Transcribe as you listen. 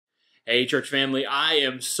Hey, church family, I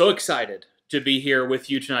am so excited to be here with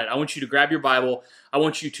you tonight. I want you to grab your Bible. I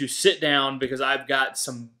want you to sit down because I've got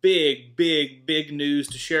some big news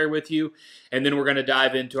to share with you. And then we're going to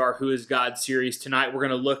dive into our Who is God series tonight. We're going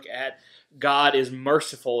to look at God is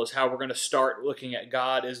merciful is how we're going to start looking at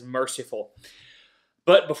God is merciful.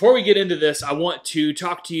 But before we get into this, I want to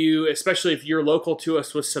talk to you, especially if you're local to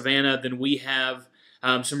us with Savannah, then we have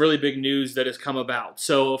some really big news that has come about.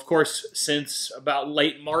 So, of course, since about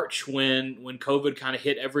late March when COVID kind of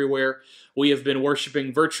hit everywhere, we have been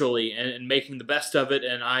worshiping virtually and making the best of it,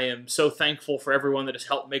 and I am so thankful for everyone that has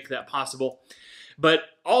helped make that possible. But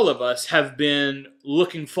all of us have been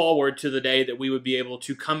looking forward to the day that we would be able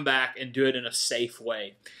to come back and do it in a safe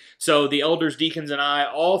way. So the elders, deacons, and I,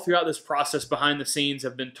 all throughout this process behind the scenes,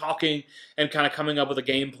 have been talking and kind of coming up with a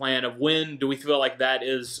game plan of when do we feel like that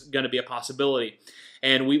is going to be a possibility.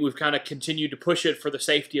 And we've kind of continued to push it for the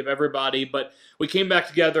safety of everybody, but we came back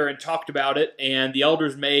together and talked about it, and the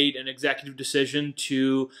elders made an executive decision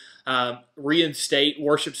to reinstate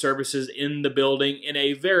worship services in the building in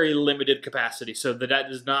a very limited capacity. So that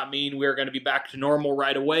does not mean we're going to be back to normal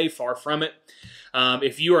right away, far from it.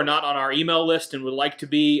 If you are not on our email list and would like to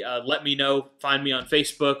be, let me know. Find me on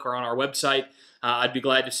Facebook or on our website. I'd be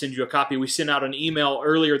glad to send you a copy. We sent out an email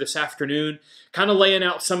earlier this afternoon kind of laying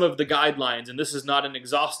out some of the guidelines, and this is not an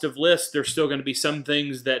exhaustive list. There's still going to be some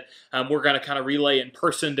things that we're going to kind of relay in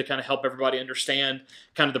person to kind of help everybody understand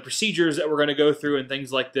kind of the procedures that we're going to go through and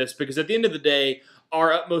things like this, because at the end of the day,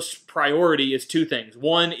 our utmost priority is two things.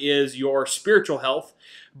 One is your spiritual health,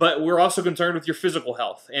 but we're also concerned with your physical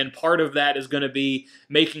health. And part of that is going to be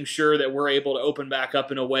making sure that we're able to open back up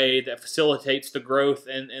in a way that facilitates the growth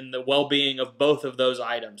and the well-being of both of those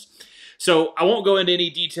items. So I won't go into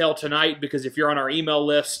any detail tonight because if you're on our email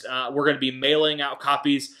list, we're going to be mailing out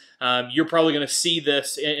copies. You're probably going to see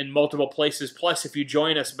this in multiple places. Plus, if you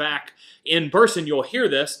join us back in person, you'll hear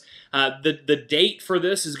this. The date for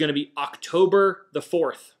this is going to be October the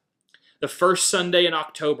 4th. The first Sunday in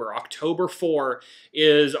October. October 4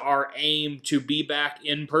 is our aim to be back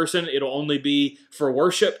in person. It'll only be for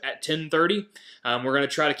worship at 10:30. We're going to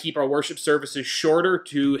try to keep our worship services shorter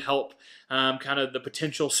to help kind of the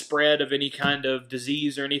potential spread of any kind of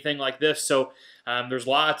disease or anything like this. So there's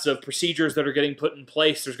lots of procedures that are getting put in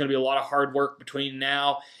place. There's going to be a lot of hard work between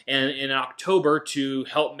now and in October to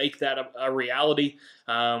help make that a reality.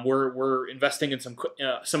 We're investing in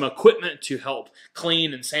some equipment to help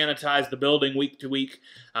clean and sanitize the building week to week.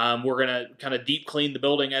 We're going to kind of deep clean the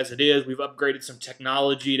building as it is. We've upgraded some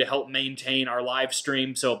technology to help maintain our live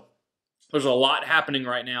stream. So there's a lot happening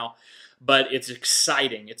right now. But it's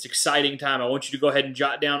exciting. It's an exciting time. I want you to go ahead and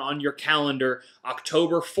jot down on your calendar,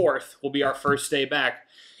 October 4th will be our first day back.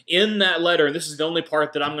 In that letter, and this is the only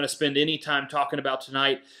part that I'm going to spend any time talking about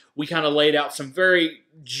tonight, we kind of laid out some very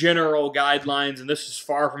general guidelines, and this is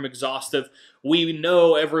far from exhaustive. We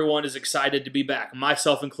know everyone is excited to be back,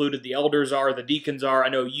 myself included. The elders are, the deacons are, I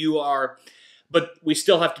know you are, but we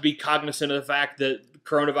still have to be cognizant of the fact that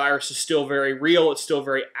coronavirus is still very real. It's still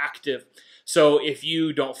very active. So if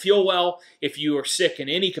you don't feel well, if you are sick in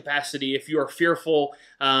any capacity, if you are fearful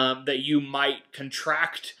that you might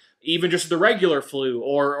contract even just the regular flu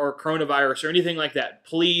or coronavirus or anything like that,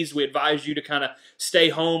 please, we advise you to kind of stay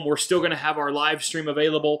home. We're still going to have our live stream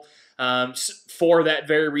available for that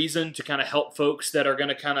very reason, to kind of help folks that are going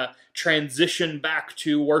to kind of transition back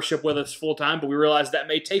to worship with us full time, but we realize that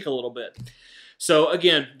may take a little bit. So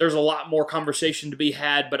again, there's a lot more conversation to be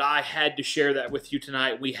had, but I had to share that with you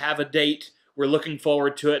tonight. We have a date. We're looking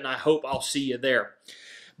forward to it, and I hope I'll see you there.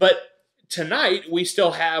 But tonight, we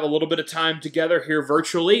still have a little bit of time together here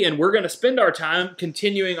virtually, and we're going to spend our time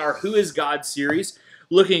continuing our Who is God series,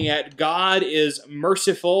 looking at God is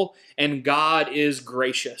merciful and God is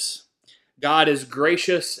gracious. God is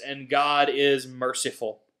gracious and God is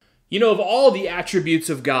merciful. You know, of all the attributes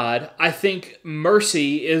of God, I think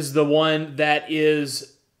mercy is the one that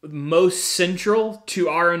is most central to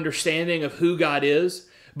our understanding of who God is,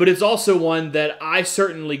 but it's also one that I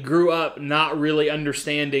certainly grew up not really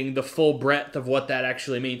understanding the full breadth of what that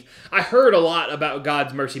actually means. I heard a lot about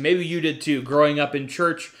God's mercy. Maybe you did too, growing up in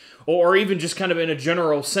church, or even just kind of in a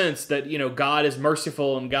general sense that, you know, God is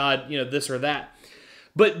merciful and God, you know, this or that.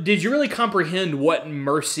 But did you really comprehend what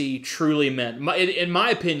mercy truly meant? In my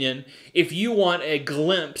opinion, if you want a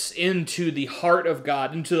glimpse into the heart of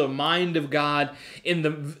God, into the mind of God, in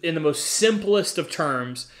the most simplest of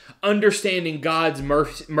terms, understanding God's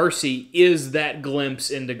mercy is that glimpse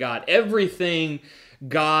into God. Everything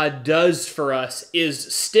God does for us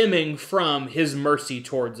is stemming from His mercy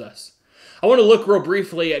towards us. I want to look real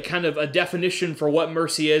briefly at kind of a definition for what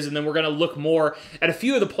mercy is, and then we're going to look more at a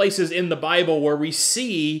few of the places in the Bible where we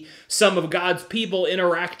see some of God's people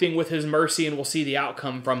interacting with his mercy, and we'll see the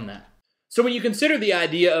outcome from that. So when you consider the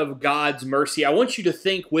idea of God's mercy, I want you to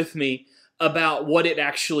think with me about what it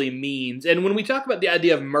actually means. And when we talk about the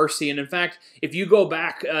idea of mercy, and in fact, if you go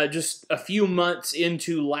back just a few months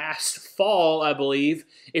into last fall, I believe,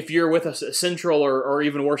 if you're with us at Central or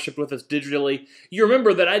even worshiped with us digitally, you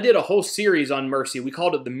remember that I did a whole series on mercy. We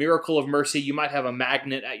called it the Miracle of Mercy. You might have a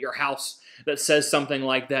magnet at your house that says something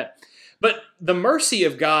like that. But the mercy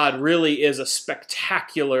of God really is a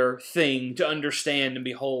spectacular thing to understand and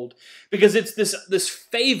behold, because it's this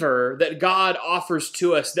favor that God offers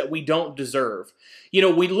to us that we don't deserve. You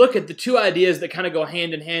know, we look at the two ideas that kind of go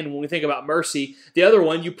hand in hand when we think about mercy. The other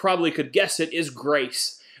one, you probably could guess it, is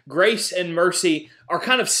grace. Grace and mercy are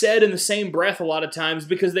kind of said in the same breath a lot of times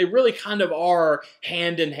because they really kind of are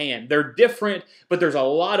hand in hand. They're different, but there's a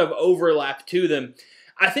lot of overlap to them.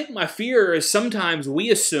 I think my fear is sometimes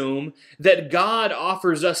we assume that God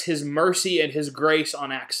offers us his mercy and his grace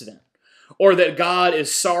on accident, or that God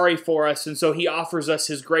is sorry for us and so he offers us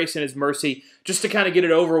his grace and his mercy just to kind of get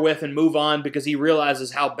it over with and move on because he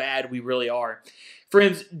realizes how bad we really are.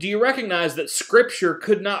 Friends, do you recognize that Scripture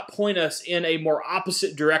could not point us in a more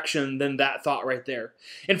opposite direction than that thought right there?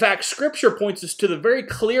 In fact, Scripture points us to the very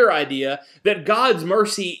clear idea that God's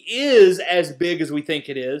mercy is as big as we think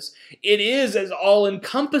it is. It is as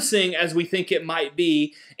all-encompassing as we think it might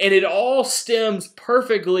be, and it all stems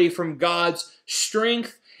perfectly from God's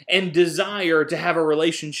strength and desire to have a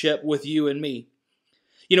relationship with you and me.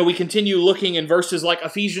 You know, we continue looking in verses like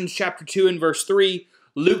Ephesians chapter 2 and verse 3,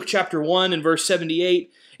 Luke chapter 1 and verse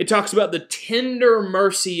 78, it talks about the tender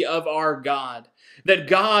mercy of our God, that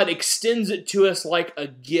God extends it to us like a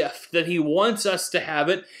gift, that he wants us to have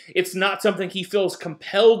it. It's not something he feels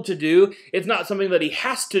compelled to do. It's not something that he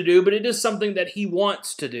has to do, but it is something that he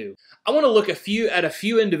wants to do. I want to look at a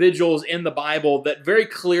few individuals in the Bible that very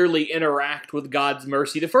clearly interact with God's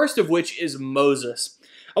mercy, the first of which is Moses.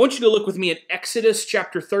 I want you to look with me at Exodus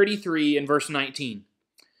chapter 33 and verse 19.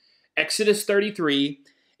 Exodus 33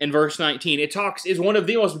 and verse 19. It is one of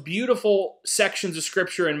the most beautiful sections of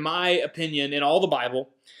Scripture, in my opinion, in all the Bible,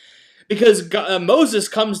 because Moses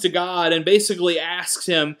comes to God and basically asks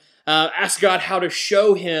God how to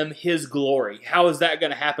show him his glory. How is that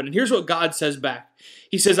going to happen? And here's what God says back.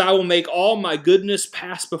 He says, I will make all my goodness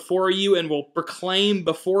pass before you and will proclaim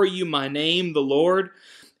before you my name, the Lord,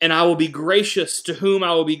 and I will be gracious to whom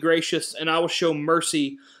I will be gracious, and I will show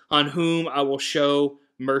mercy on whom I will show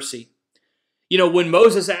mercy. You know, when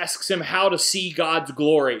Moses asks him how to see God's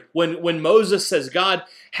glory, when Moses says, God,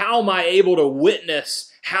 how am I able to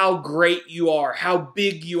witness how great you are, how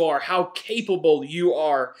big you are, how capable you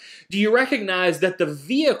are? Do you recognize that the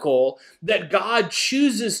vehicle that God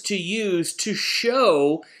chooses to use to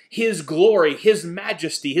show his glory, his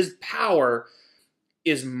majesty, his power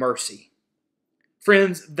is mercy?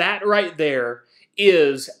 Friends, that right there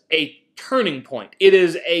is a turning point. It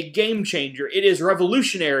is a game changer. It is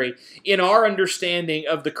revolutionary in our understanding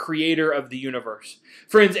of the creator of the universe.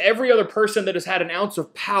 Friends, every other person that has had an ounce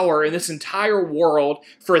of power in this entire world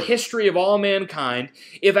for a history of all mankind,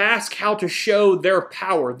 if asked how to show their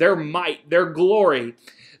power, their might, their glory,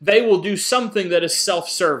 they will do something that is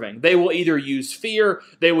self-serving. They will either use fear,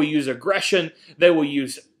 they will use aggression, they will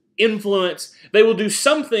use influence. They will do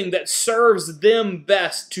something that serves them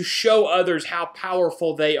best to show others how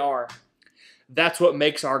powerful they are. That's what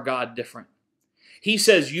makes our God different. He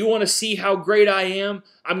says, you want to see how great I am?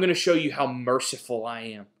 I'm going to show you how merciful I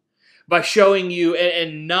am. By showing you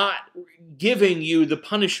and not giving you the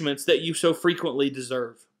punishments that you so frequently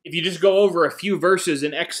deserve. If you just go over a few verses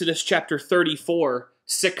in Exodus chapter 34,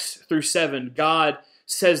 6 through 7, God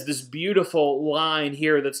says this beautiful line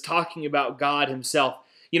here that's talking about God himself.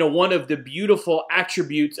 You know, one of the beautiful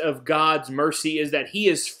attributes of God's mercy is that he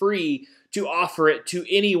is free to offer it to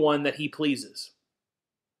anyone that he pleases.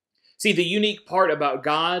 See, the unique part about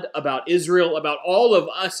God, about Israel, about all of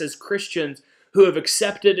us as Christians who have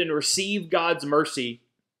accepted and received God's mercy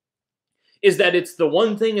is that it's the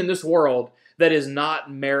one thing in this world that is not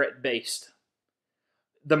merit-based.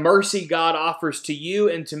 The mercy God offers to you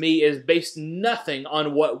and to me is based nothing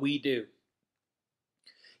on what we do.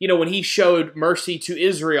 You know, when he showed mercy to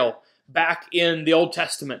Israel back in the Old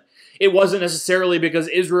Testament, it wasn't necessarily because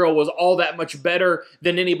Israel was all that much better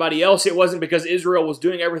than anybody else. It wasn't because Israel was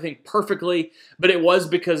doing everything perfectly, but it was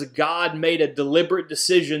because God made a deliberate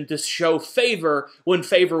decision to show favor when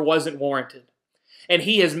favor wasn't warranted. And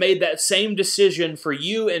he has made that same decision for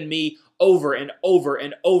you and me over and over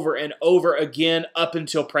and over and over again up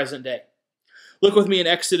until present day. Look with me in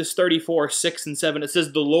Exodus 34, 6 and 7. It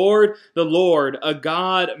says, the Lord, a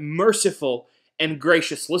God merciful and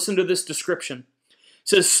gracious. Listen to this description. It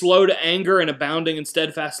says, slow to anger and abounding in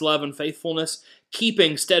steadfast love and faithfulness,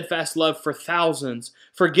 keeping steadfast love for thousands,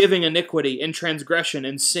 forgiving iniquity and transgression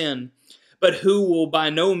and sin, but who will by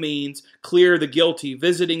no means clear the guilty,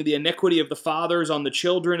 visiting the iniquity of the fathers on the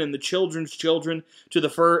children and the children's children to the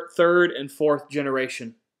third and fourth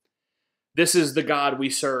generation. This is the God we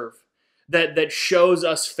serve, that shows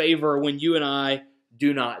us favor when you and I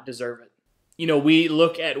do not deserve it. You know, we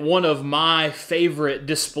look at one of my favorite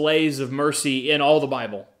displays of mercy in all the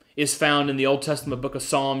Bible is found in the Old Testament book of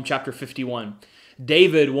Psalm chapter 51.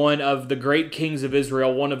 David, one of the great kings of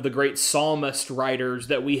Israel, one of the great psalmist writers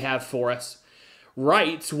that we have for us,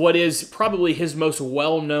 writes what is probably his most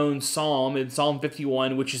well-known psalm in Psalm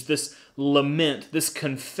 51, which is this lament, this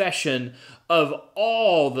confession of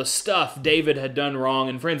all the stuff David had done wrong.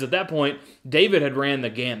 And friends, at that point, David had ran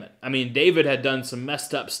the gamut. I mean, David had done some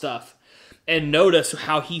messed up stuff. And notice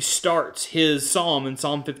how he starts his psalm in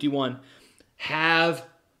Psalm 51. Have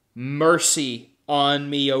mercy on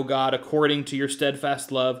me, O God, according to your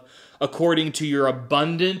steadfast love, according to your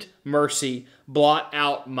abundant mercy, blot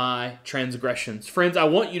out my transgressions. Friends, I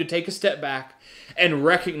want you to take a step back and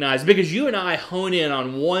recognize, because you and I hone in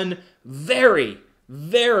on one very,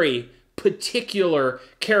 very particular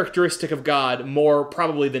characteristic of God more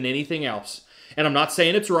probably than anything else. And I'm not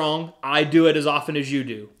saying it's wrong. I do it as often as you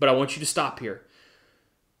do. But I want you to stop here.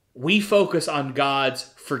 We focus on God's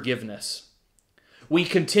forgiveness. We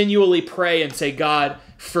continually pray and say, God,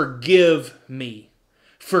 forgive me.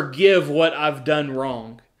 Forgive what I've done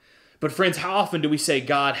wrong. But friends, how often do we say,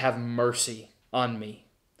 God, have mercy on me?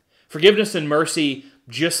 Forgiveness and mercy,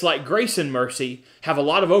 just like grace and mercy, have a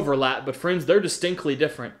lot of overlap, but friends, they're distinctly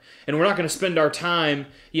different. And we're not going to spend our time,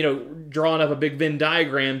 drawing up a big Venn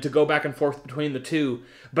diagram to go back and forth between the two.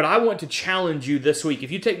 But I want to challenge you this week.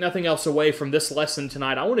 If you take nothing else away from this lesson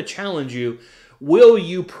tonight, I want to challenge you. Will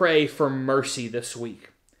you pray for mercy this week?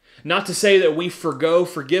 Not to say that we forgo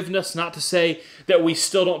forgiveness, not to say that we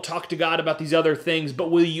still don't talk to God about these other things,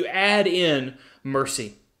 but will you add in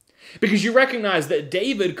mercy? Because you recognize that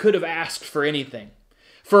David could have asked for anything.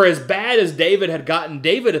 For as bad as David had gotten,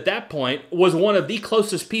 David at that point was one of the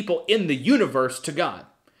closest people in the universe to God.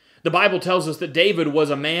 The Bible tells us that David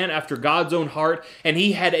was a man after God's own heart, and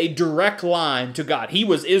he had a direct line to God. He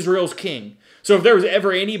was Israel's king. So if there was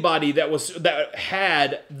ever anybody that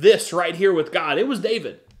had this right here with God, it was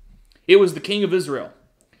David. It was the king of Israel.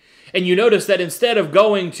 And you notice that instead of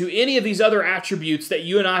going to any of these other attributes that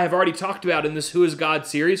you and I have already talked about in this Who is God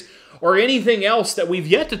series, or anything else that we've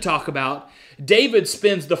yet to talk about, David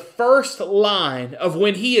spends the first line of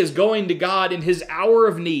when he is going to God in his hour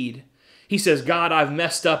of need. He says, God, I've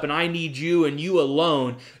messed up and I need you and you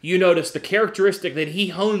alone. You notice the characteristic that he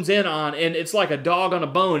hones in on, and it's like a dog on a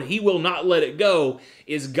bone. He will not let it go,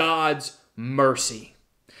 is God's mercy.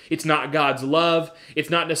 It's not God's love. It's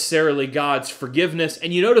not necessarily God's forgiveness.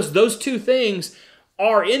 And you notice those two things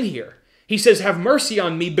are in here. He says, have mercy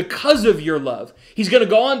on me because of your love. He's going to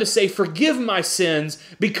go on to say, forgive my sins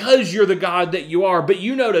because you're the God that you are. But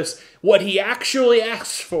you notice what he actually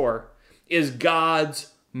asks for is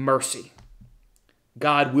God's mercy.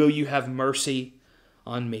 God, will you have mercy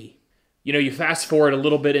on me? You fast forward a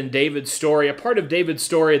little bit in David's story, a part of David's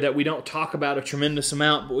story that we don't talk about a tremendous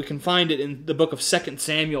amount, but we can find it in the book of 2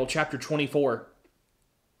 Samuel chapter 24.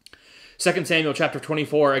 2 Samuel chapter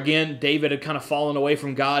 24, again, David had kind of fallen away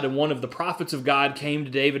from God, and one of the prophets of God came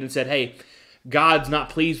to David and said, hey, God's not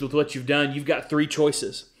pleased with what you've done. You've got three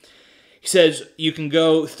choices. He says, you can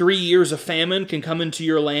go 3 years of famine can come into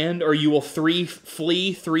your land, or you will flee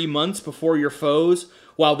 3 months before your foes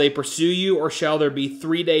while they pursue you, or shall there be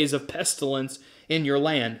 3 days of pestilence in your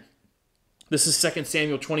land? This is 2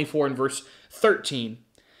 Samuel 24 and verse 13.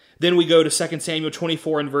 Then we go to 2 Samuel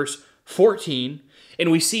 24 and verse 14,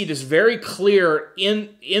 and we see this very clear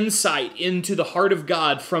insight into the heart of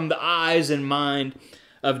God from the eyes and mind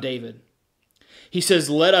of David. He says,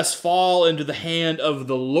 let us fall into the hand of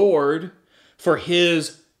the Lord, for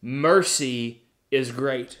his mercy is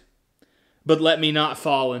great. But let me not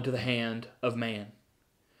fall into the hand of man.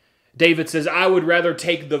 David says, I would rather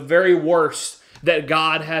take the very worst that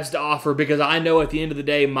God has to offer, because I know at the end of the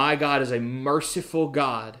day, my God is a merciful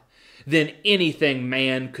God, than anything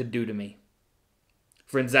man could do to me.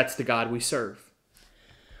 Friends, that's the God we serve.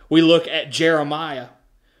 We look at Jeremiah,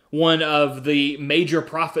 one of the major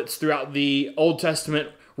prophets throughout the Old Testament,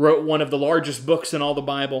 wrote one of the largest books in all the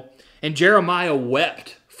Bible. And Jeremiah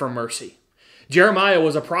wept for mercy. Jeremiah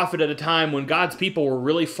was a prophet at a time when God's people were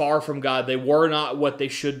really far from God. They were not what they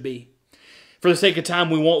should be. For the sake of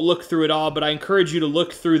time, we won't look through it all, but I encourage you to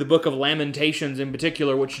look through the book of Lamentations in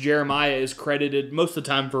particular, which Jeremiah is credited most of the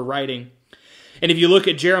time for writing. And if you look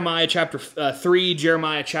at Jeremiah chapter 3,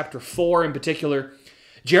 Jeremiah chapter 4 in particular,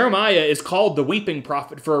 Jeremiah is called the weeping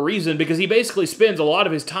prophet for a reason, because he basically spends a lot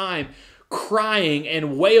of his time crying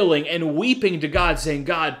and wailing and weeping to God, saying,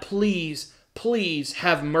 God, please, please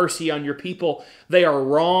have mercy on your people. They are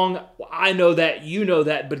wrong. I know that, you know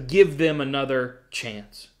that, but give them another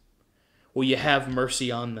chance. Will you have mercy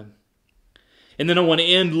on them? And then I want to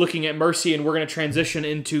end looking at mercy, and we're going to transition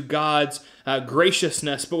into God's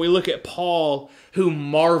graciousness. But we look at Paul, who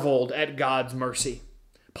marveled at God's mercy.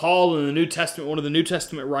 Paul in the New Testament, one of the New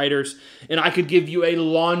Testament writers, and I could give you a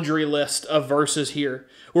laundry list of verses here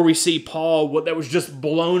where we see Paul that was just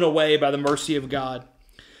blown away by the mercy of God.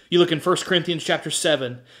 You look in 1 Corinthians chapter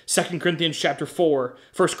 7, 2 Corinthians chapter 4,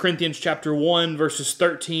 1 Corinthians chapter 1, verses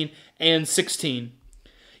 13 and 16.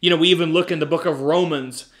 We even look in the book of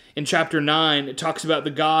Romans in chapter 9. It talks about the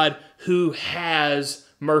God who has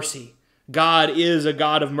mercy. God is a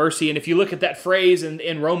God of mercy. And if you look at that phrase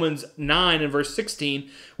in Romans 9 and verse 16,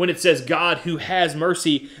 when it says God who has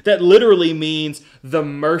mercy, that literally means the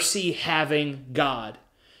mercy-having God.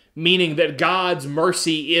 Meaning that God's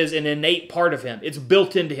mercy is an innate part of him. It's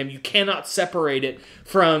built into him. You cannot separate it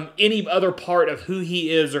from any other part of who he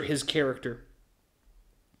is or his character.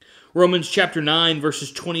 Romans chapter 9,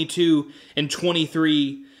 verses 22 and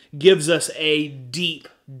 23 gives us a deep,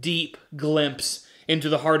 deep glimpse into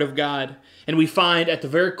the heart of God. And we find at the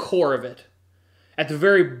very core of it, at the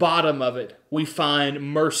very bottom of it, we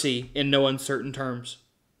find mercy in no uncertain terms.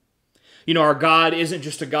 Our God isn't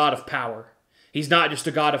just a God of power. He's not just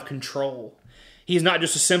a God of control. He's not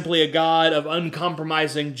just simply a God of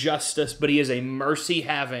uncompromising justice, but he is a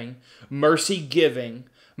mercy-having, mercy-giving,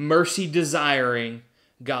 mercy-desiring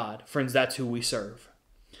God. Friends, that's who we serve.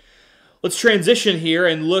 Let's transition here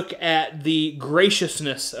and look at the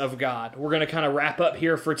graciousness of God. We're going to kind of wrap up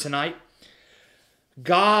here for tonight.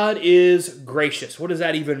 God is gracious. What does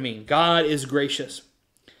that even mean? God is gracious.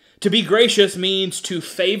 To be gracious means to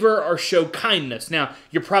favor or show kindness. Now,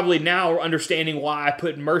 you're probably now understanding why I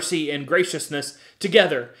put mercy and graciousness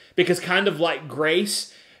together. Because kind of like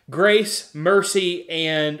grace, mercy,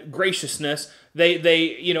 and graciousness,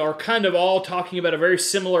 they are kind of all talking about a very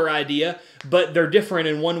similar idea, but they're different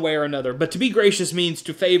in one way or another. But to be gracious means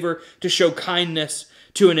to favor, to show kindness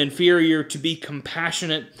to an inferior, to be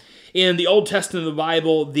compassionate. In the Old Testament of the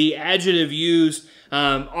Bible, the adjective used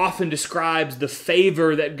often describes the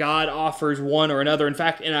favor that God offers one or another. In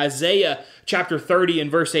fact, in Isaiah chapter 30 and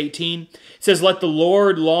verse 18, it says, "Let the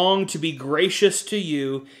Lord long to be gracious to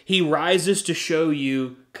you. He rises to show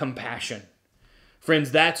you compassion."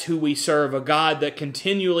 Friends, that's who we serve, a God that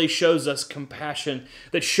continually shows us compassion,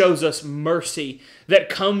 that shows us mercy, that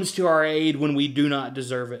comes to our aid when we do not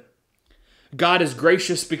deserve it. God is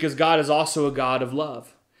gracious because God is also a God of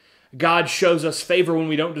love. God shows us favor when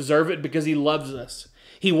we don't deserve it because he loves us.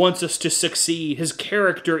 He wants us to succeed. His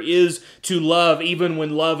character is to love even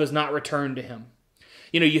when love is not returned to him.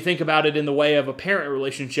 You think about it in the way of a parent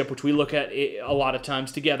relationship, which we look at a lot of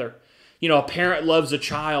times together. A parent loves a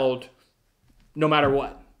child no matter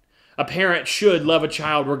what. A parent should love a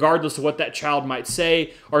child regardless of what that child might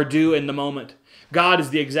say or do in the moment. God is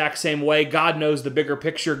the exact same way. God knows the bigger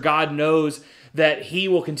picture. God knows that he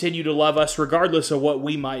will continue to love us regardless of what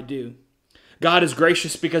we might do. God is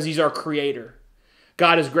gracious because he's our creator.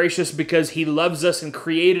 God is gracious because he loves us and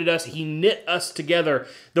created us. He knit us together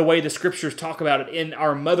the way the scriptures talk about it in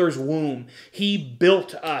our mother's womb. He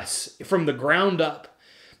built us from the ground up.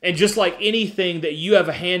 And just like anything that you have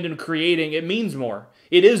a hand in creating, it means more.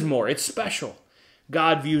 It is more. It's special.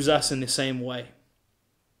 God views us in the same way.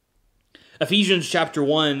 Ephesians chapter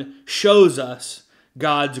 1 shows us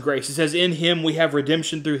God's grace. It says, "In him we have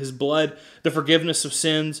redemption through his blood, the forgiveness of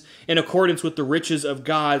sins, in accordance with the riches of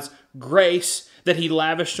God's grace that he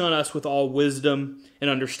lavished on us with all wisdom and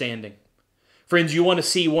understanding." Friends, you want to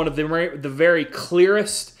see one of the very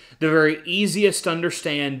clearest, the very easiest to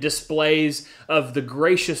understand displays of the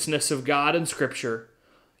graciousness of God in Scripture.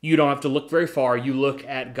 You don't have to look very far. You look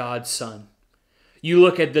at God's Son. You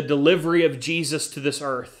look at the delivery of Jesus to this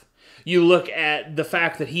earth. You look at the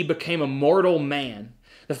fact that he became a mortal man,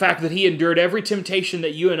 the fact that he endured every temptation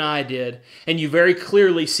that you and I did, and you very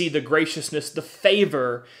clearly see the graciousness, the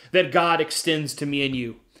favor that God extends to me and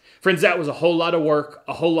you. Friends, that was a whole lot of work,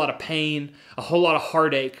 a whole lot of pain, a whole lot of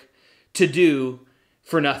heartache to do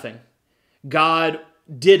for nothing. God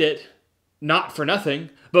did it not for nothing,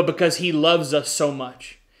 but because he loves us so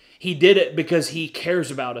much. He did it because he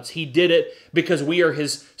cares about us. He did it because we are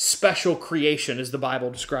his special creation, as the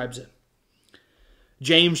Bible describes it.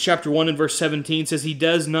 James chapter 1 and verse 17 says he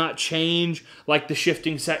does not change like the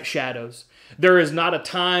shifting shadows. There is not a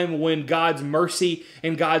time when God's mercy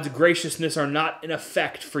and God's graciousness are not in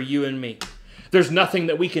effect for you and me. There's nothing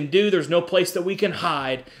that we can do. There's no place that we can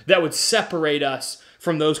hide that would separate us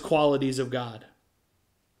from those qualities of God.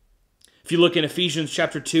 If you look in Ephesians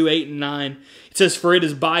chapter 2, 8 and 9, it says, "For it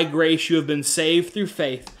is by grace you have been saved through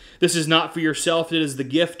faith. This is not for yourself, it is the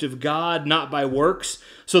gift of God, not by works,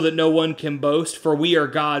 so that no one can boast. For we are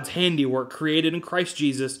God's handiwork, created in Christ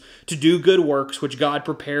Jesus, to do good works which God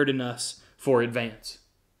prepared in us for advance."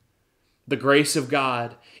 The grace of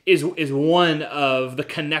God is one of the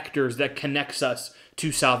connectors that connects us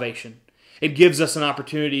to salvation. It gives us an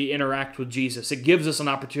opportunity to interact with Jesus. It gives us an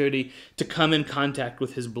opportunity to come in contact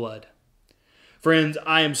with His blood. Friends,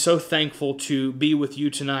 I am so thankful to be with you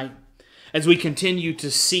tonight as we continue to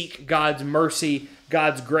seek God's mercy,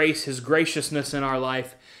 God's grace, His graciousness in our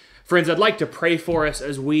life. Friends, I'd like to pray for us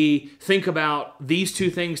as we think about these two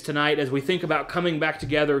things tonight, as we think about coming back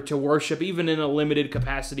together to worship, even in a limited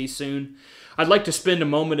capacity soon. I'd like to spend a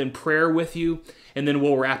moment in prayer with you, and then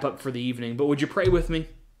we'll wrap up for the evening. But would you pray with me?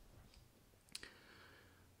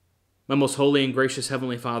 My most holy and gracious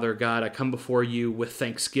Heavenly Father, God, I come before you with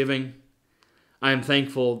thanksgiving. I am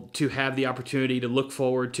thankful to have the opportunity to look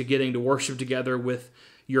forward to getting to worship together with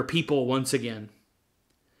your people once again.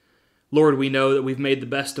 Lord, we know that we've made the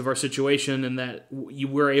best of our situation and that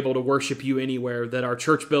we're able to worship you anywhere, that our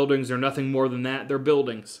church buildings are nothing more than that. They're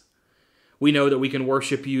buildings. We know that we can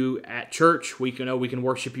worship you at church. We can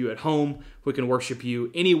worship you at home. We can worship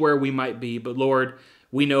you anywhere we might be. But Lord,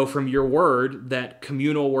 we know from your word that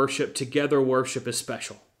communal worship, together worship is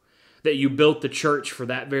special. That you built the church for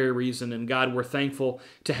that very reason. And God, we're thankful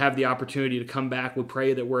to have the opportunity to come back. We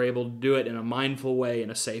pray that we're able to do it in a mindful way, in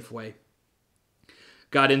a safe way.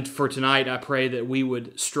 God, and for tonight, I pray that we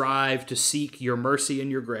would strive to seek your mercy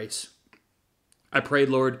and your grace. I pray,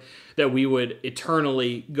 Lord, that we would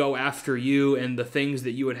eternally go after you and the things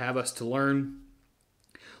that you would have us to learn.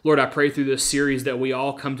 Lord, I pray through this series that we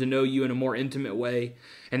all come to know you in a more intimate way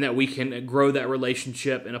and that we can grow that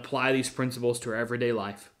relationship and apply these principles to our everyday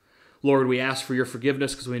life. Lord, we ask for your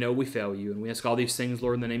forgiveness because we know we fail you. And we ask all these things,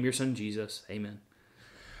 Lord, in the name of your Son, Jesus. Amen.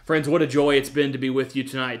 Friends, what a joy it's been to be with you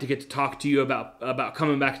tonight, to get to talk to you about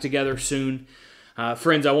coming back together soon.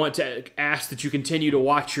 Friends, I want to ask that you continue to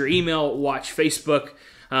watch your email, watch Facebook.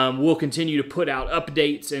 We'll continue to put out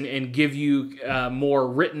updates and give you more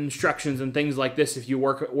written instructions and things like this if you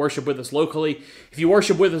worship with us locally. If you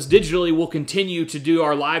worship with us digitally, we'll continue to do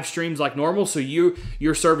our live streams like normal, so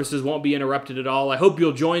your services won't be interrupted at all. I hope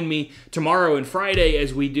you'll join me tomorrow and Friday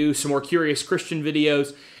as we do some more Curious Christian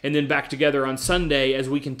videos, and then back together on Sunday as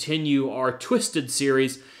we continue our Twisted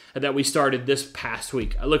series that we started this past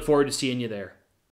week. I look forward to seeing you there.